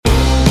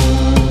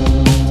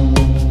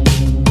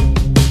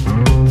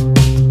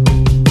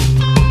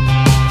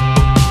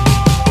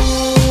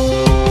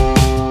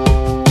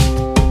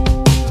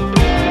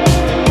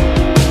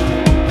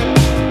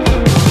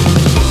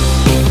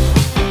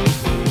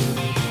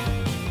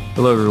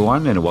Hello,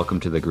 everyone, and welcome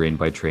to the Grain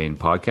by Train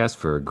podcast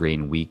for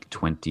Grain Week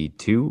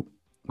 22,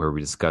 where we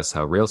discuss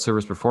how rail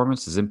service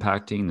performance is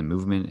impacting the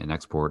movement and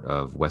export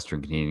of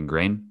Western Canadian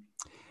grain.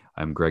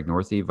 I'm Greg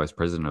Northey, Vice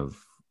President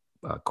of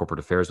Corporate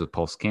Affairs with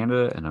Pulse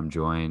Canada, and I'm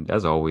joined,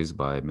 as always,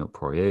 by Milt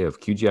Poirier of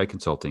QGI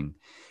Consulting,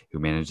 who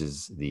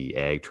manages the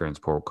Ag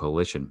Transport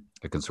Coalition,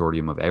 a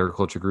consortium of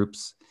agriculture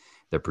groups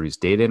that produce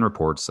data and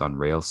reports on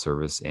rail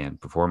service and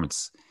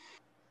performance.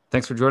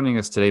 Thanks for joining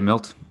us today,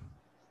 Milt.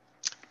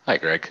 Hi,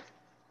 Greg.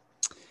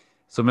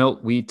 So,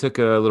 Milt, we took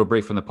a little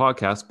break from the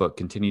podcast, but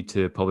continued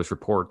to publish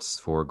reports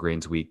for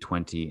Grains Week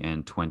 20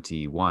 and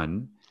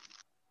 21.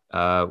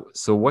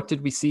 So what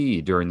did we see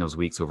during those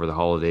weeks over the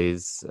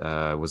holidays?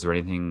 Was there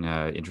anything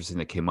interesting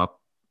that came up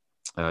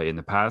in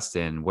the past?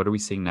 And what are we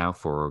seeing now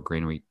for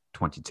Grain Week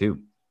 22?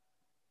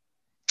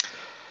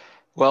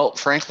 Well,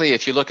 frankly,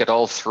 if you look at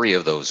all three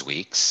of those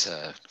weeks,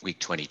 week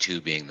 22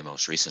 being the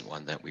most recent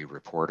one that we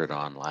reported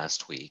on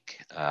last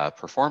week,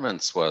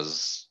 performance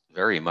was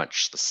very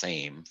much the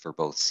same for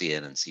both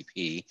CN and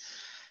CP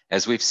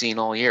as we've seen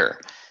all year.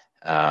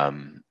 At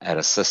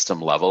a system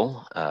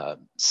level,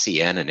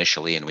 CN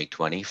initially in week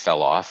 20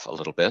 fell off a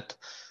little bit,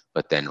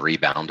 but then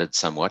rebounded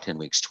somewhat in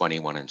weeks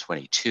 21 and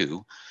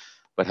 22.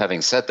 But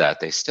having said that,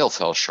 they still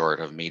fell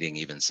short of meeting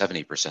even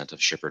 70%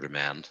 of shipper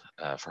demand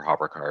for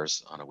hopper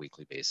cars on a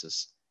weekly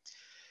basis.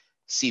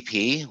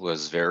 CP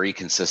was very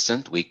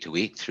consistent week to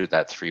week through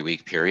that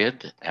 3-week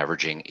period,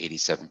 averaging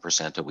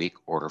 87% a week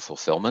order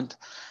fulfillment,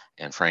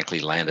 and frankly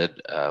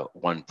landed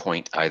 1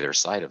 point either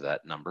side of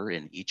that number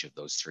in each of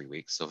those 3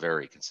 weeks, so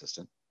very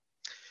consistent.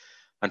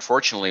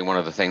 Unfortunately, one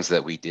of the things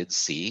that we did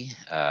see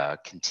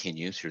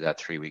continue through that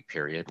 3-week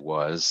period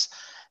was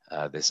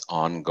this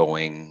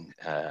ongoing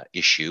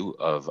issue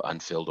of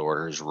unfilled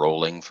orders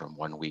rolling from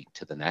 1 week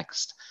to the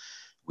next.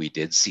 We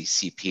did see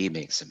CP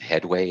make some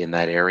headway in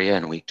that area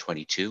in week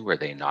 22, where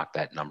they knocked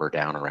that number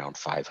down around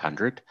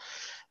 500.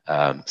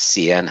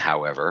 CN,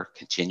 however,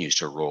 continues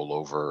to roll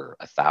over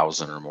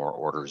 1,000 or more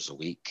orders a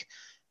week,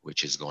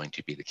 which is going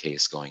to be the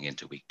case going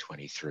into week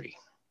 23.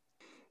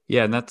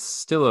 Yeah, and that's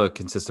still a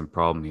consistent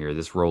problem here.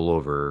 This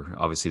rollover,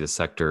 obviously, the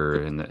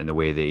sector and the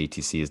way the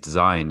ATC is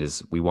designed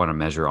is we want to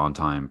measure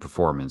on-time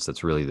performance.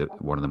 That's really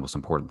one of the most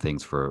important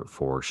things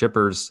for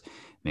shippers.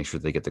 Make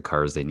sure they get the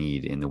cars they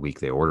need in the week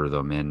they order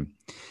them in.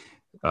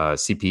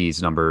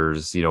 CP's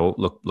numbers,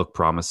 look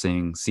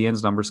promising.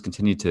 CN's numbers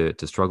continue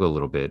to struggle a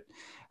little bit.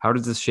 How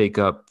does this shake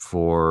up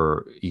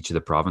for each of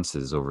the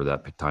provinces over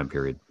that time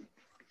period?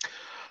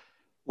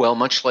 Well,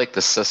 much like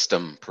the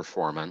system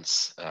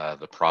performance,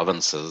 the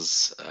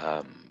provinces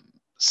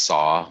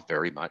saw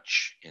very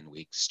much in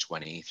weeks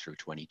 20 through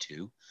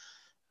 22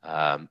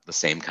 the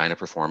same kind of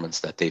performance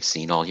that they've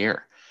seen all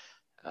year.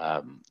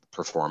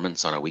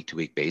 Performance on a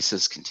week-to-week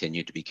basis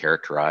continued to be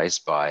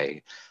characterized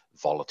by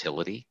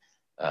volatility,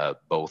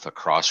 both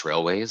across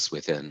railways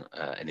within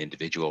an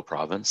individual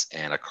province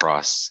and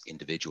across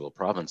individual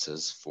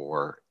provinces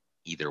for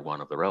either one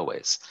of the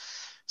railways.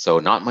 So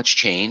not much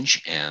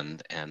change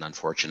and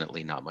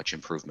unfortunately not much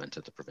improvement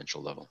at the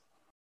provincial level.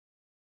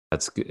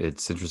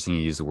 It's interesting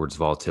you use the words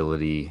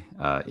volatility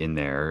in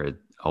there.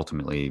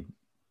 Ultimately,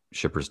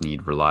 shippers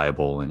need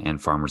reliable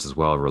and farmers as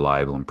well,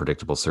 reliable and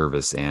predictable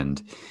service.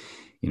 And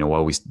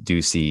while we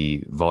do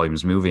see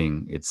volumes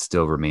moving, it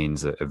still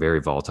remains a very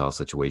volatile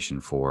situation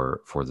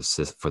for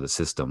the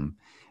system.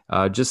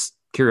 Just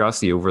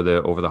curiosity over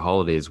the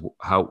holidays,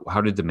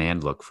 how did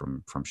demand look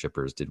from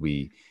shippers? Did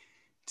we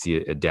see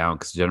a down?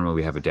 Because generally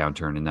we have a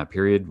downturn in that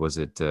period. Was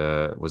it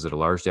a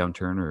large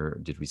downturn, or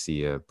did we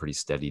see a pretty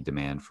steady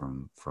demand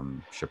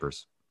from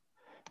shippers?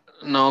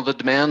 No, the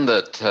demand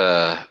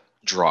that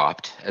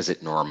dropped as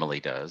it normally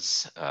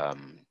does.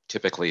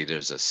 Typically,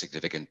 there's a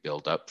significant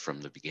buildup from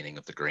the beginning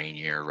of the grain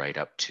year right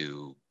up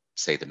to,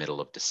 say, the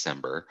middle of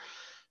December.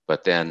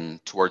 But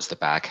then towards the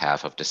back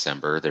half of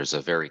December, there's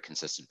a very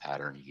consistent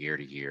pattern year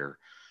to year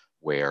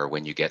where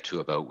when you get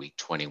to about week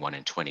 21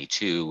 and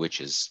 22, which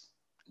is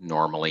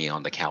normally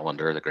on the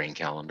calendar, the grain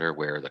calendar,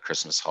 where the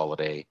Christmas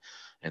holiday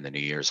and the New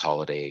Year's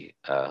holiday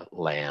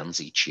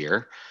lands each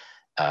year,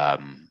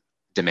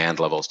 demand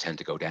levels tend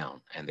to go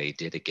down. And they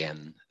did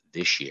again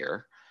this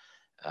year.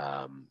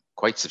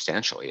 Quite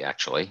substantially,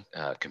 actually,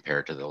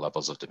 compared to the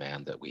levels of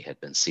demand that we had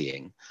been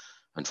seeing.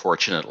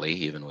 Unfortunately,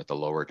 even with the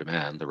lower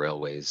demand, the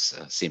railways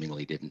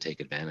seemingly didn't take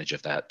advantage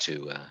of that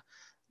to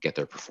get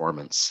their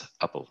performance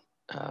up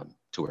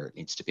to where it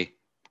needs to be.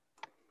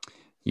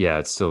 Yeah,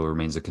 it still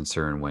remains a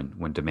concern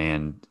when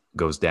demand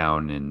goes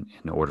down and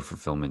order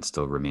fulfillment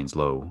still remains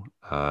low.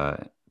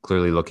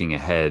 Clearly, looking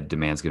ahead,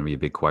 demand is going to be a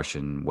big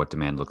question. What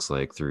demand looks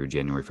like through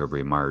January,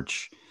 February,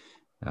 March.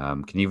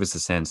 Can you give us a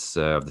sense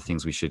of the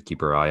things we should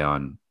keep our eye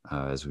on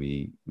as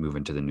we move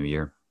into the new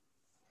year?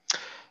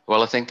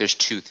 Well, I think there's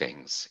two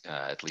things,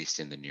 at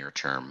least in the near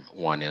term.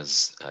 One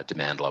is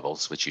demand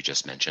levels, which you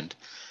just mentioned.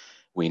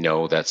 We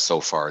know that so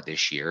far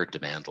this year,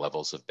 demand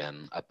levels have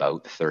been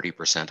about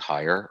 30%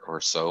 higher or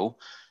so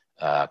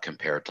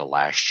compared to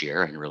last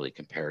year, and really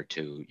compared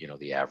to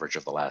the average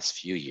of the last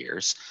few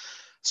years.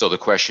 So the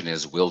question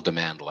is, will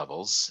demand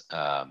levels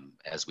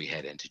as we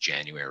head into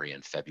January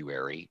and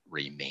February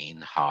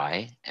remain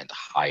high and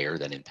higher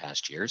than in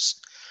past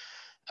years?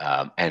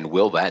 And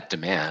will that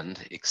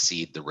demand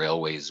exceed the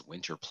railway's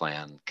winter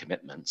plan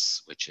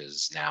commitments, which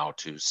is now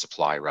to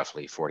supply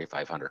roughly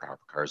 4,500 hopper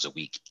cars a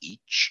week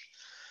each?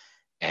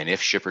 And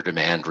if shipper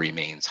demand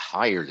remains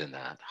higher than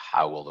that,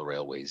 how will the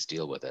railways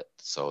deal with it?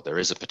 So there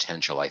is a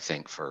potential, I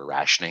think, for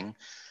rationing,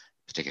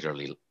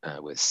 particularly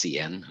with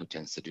CN, who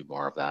tends to do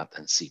more of that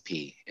than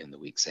CP in the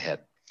weeks ahead.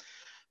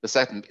 The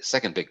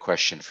second big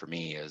question for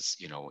me is,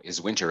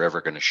 is winter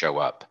ever going to show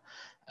up?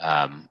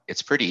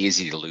 It's pretty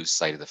easy to lose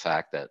sight of the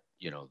fact that,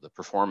 the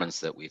performance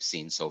that we've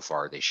seen so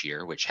far this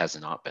year, which has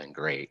not been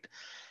great,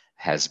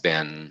 has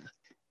been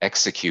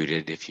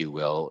executed, if you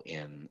will,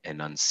 in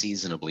an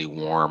unseasonably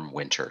warm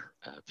winter,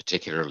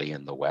 particularly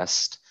in the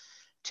West.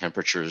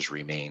 Temperatures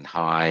remain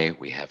high.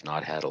 We have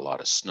not had a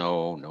lot of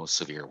snow, no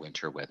severe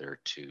winter weather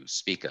to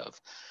speak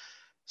of.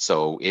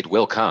 So it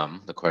will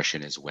come. The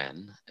question is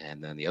when.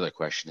 And then the other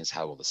question is,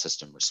 how will the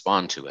system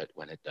respond to it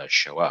when it does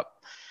show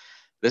up?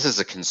 This is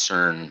a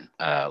concern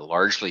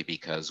largely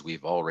because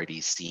we've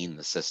already seen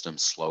the system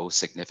slow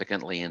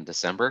significantly in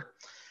December.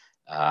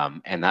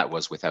 And that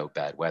was without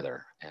bad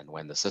weather. And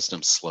when the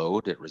system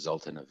slowed, it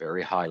resulted in a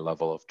very high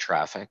level of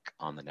traffic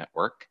on the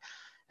network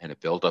and a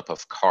buildup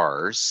of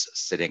cars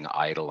sitting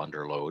idle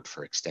under load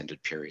for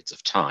extended periods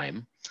of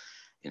time.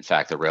 In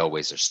fact, the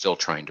railways are still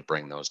trying to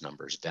bring those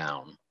numbers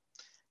down.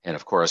 And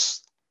of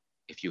course,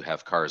 if you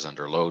have cars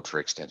under load for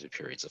extended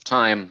periods of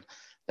time,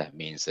 that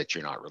means that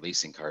you're not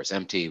releasing cars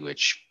empty,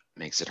 which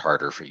makes it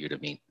harder for you to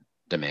meet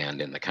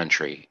demand in the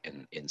country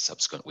in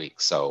subsequent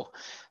weeks. So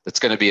that's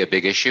going to be a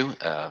big issue,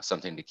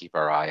 something to keep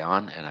our eye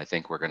on. And I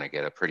think we're going to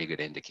get a pretty good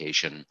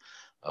indication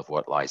of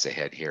what lies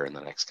ahead here in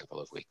the next couple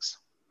of weeks.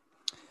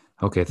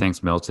 Okay,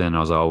 thanks, Milton.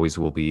 As always,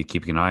 we'll be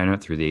keeping an eye on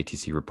it through the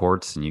ATC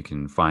reports, and you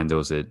can find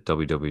those at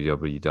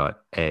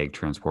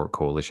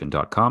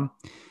www.agtransportcoalition.com.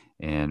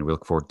 And we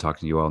look forward to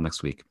talking to you all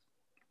next week.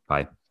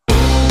 Bye.